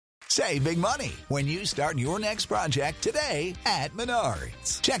Save big money when you start your next project today at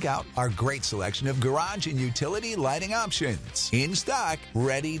Menards. Check out our great selection of garage and utility lighting options. In stock,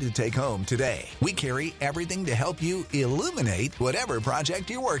 ready to take home today. We carry everything to help you illuminate whatever project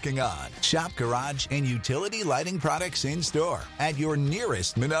you're working on. Shop garage and utility lighting products in store at your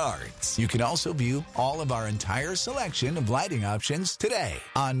nearest Menards. You can also view all of our entire selection of lighting options today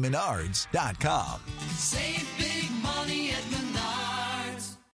on Menards.com. Save big money at Menards.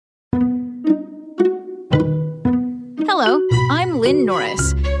 Hello, I'm Lynn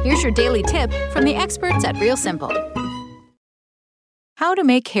Norris. Here's your daily tip from the experts at Real Simple. How to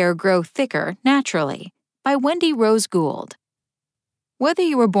Make Hair Grow Thicker Naturally by Wendy Rose Gould. Whether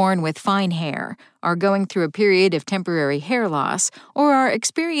you were born with fine hair, are going through a period of temporary hair loss, or are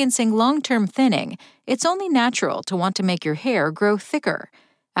experiencing long-term thinning, it's only natural to want to make your hair grow thicker.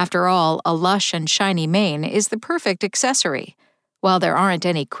 After all, a lush and shiny mane is the perfect accessory. While there aren't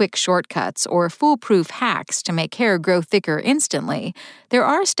any quick shortcuts or foolproof hacks to make hair grow thicker instantly, there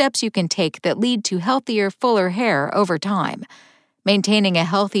are steps you can take that lead to healthier, fuller hair over time. Maintaining a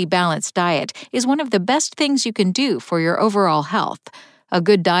healthy, balanced diet is one of the best things you can do for your overall health. A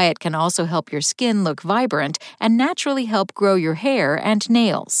good diet can also help your skin look vibrant and naturally help grow your hair and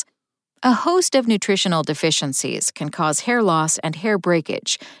nails. A host of nutritional deficiencies can cause hair loss and hair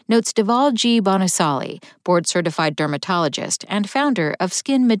breakage, notes Deval G. Bonasali, board-certified dermatologist and founder of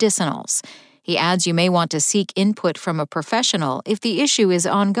Skin Medicinals. He adds you may want to seek input from a professional if the issue is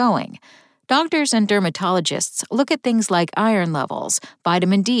ongoing. Doctors and dermatologists look at things like iron levels,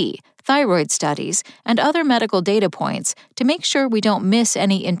 vitamin D, thyroid studies, and other medical data points to make sure we don't miss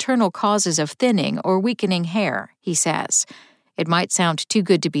any internal causes of thinning or weakening hair, he says. It might sound too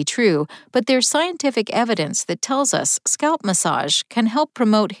good to be true, but there's scientific evidence that tells us scalp massage can help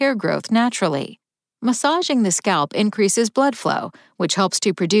promote hair growth naturally. Massaging the scalp increases blood flow, which helps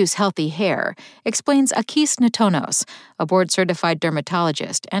to produce healthy hair, explains Akis Natonos, a board-certified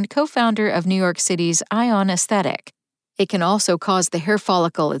dermatologist and co-founder of New York City's Ion Aesthetic. It can also cause the hair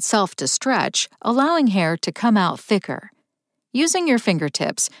follicle itself to stretch, allowing hair to come out thicker. Using your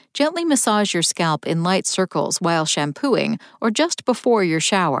fingertips, gently massage your scalp in light circles while shampooing or just before your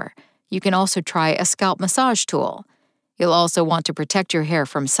shower. You can also try a scalp massage tool. You'll also want to protect your hair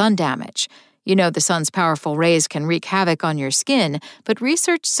from sun damage. You know the sun's powerful rays can wreak havoc on your skin, but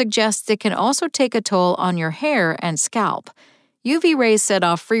research suggests it can also take a toll on your hair and scalp. UV rays set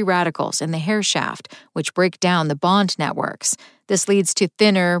off free radicals in the hair shaft, which break down the bond networks. This leads to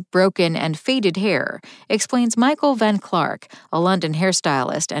thinner, broken, and faded hair, explains Michael Van Clark, a London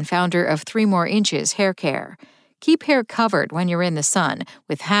hairstylist and founder of 3 More Inches Hair Care. Keep hair covered when you're in the sun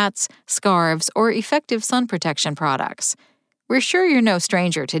with hats, scarves, or effective sun protection products. We're sure you're no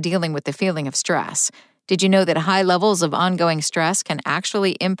stranger to dealing with the feeling of stress. Did you know that high levels of ongoing stress can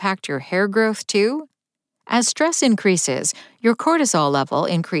actually impact your hair growth too? As stress increases, your cortisol level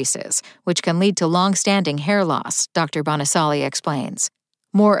increases, which can lead to long-standing hair loss, Dr. Bonasali explains.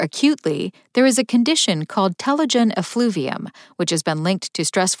 More acutely, there is a condition called telogen effluvium, which has been linked to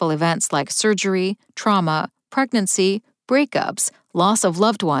stressful events like surgery, trauma, pregnancy, breakups, loss of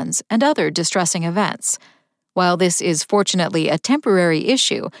loved ones, and other distressing events. While this is fortunately a temporary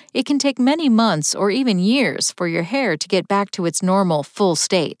issue, it can take many months or even years for your hair to get back to its normal, full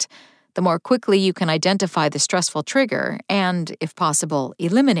state. The more quickly you can identify the stressful trigger and, if possible,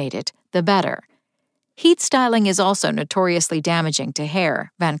 eliminate it, the better. Heat styling is also notoriously damaging to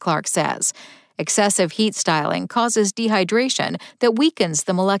hair, Van Clark says. Excessive heat styling causes dehydration that weakens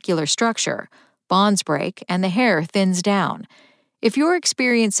the molecular structure. Bonds break and the hair thins down. If you're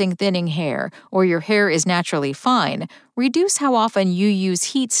experiencing thinning hair or your hair is naturally fine, reduce how often you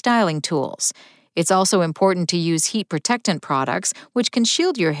use heat styling tools. It's also important to use heat protectant products, which can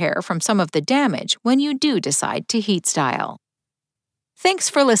shield your hair from some of the damage when you do decide to heat style. Thanks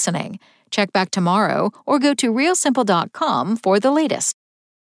for listening. Check back tomorrow or go to realsimple.com for the latest.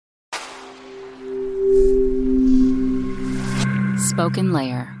 Spoken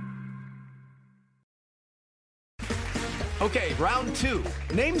Layer. Okay, round 2.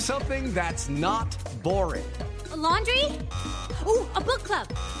 Name something that's not boring. A laundry? Ooh, a book club.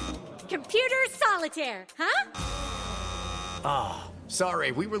 Computer solitaire, huh? Ah,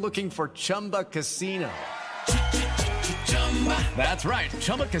 sorry, we were looking for Chumba Casino. That's right,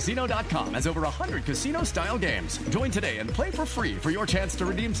 ChumbaCasino.com has over 100 casino-style games. Join today and play for free for your chance to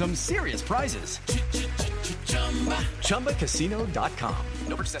redeem some serious prizes. ChumbaCasino.com.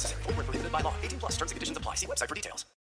 No purchase necessary. Void where prohibited by law. 18+ terms and conditions apply. See website for details.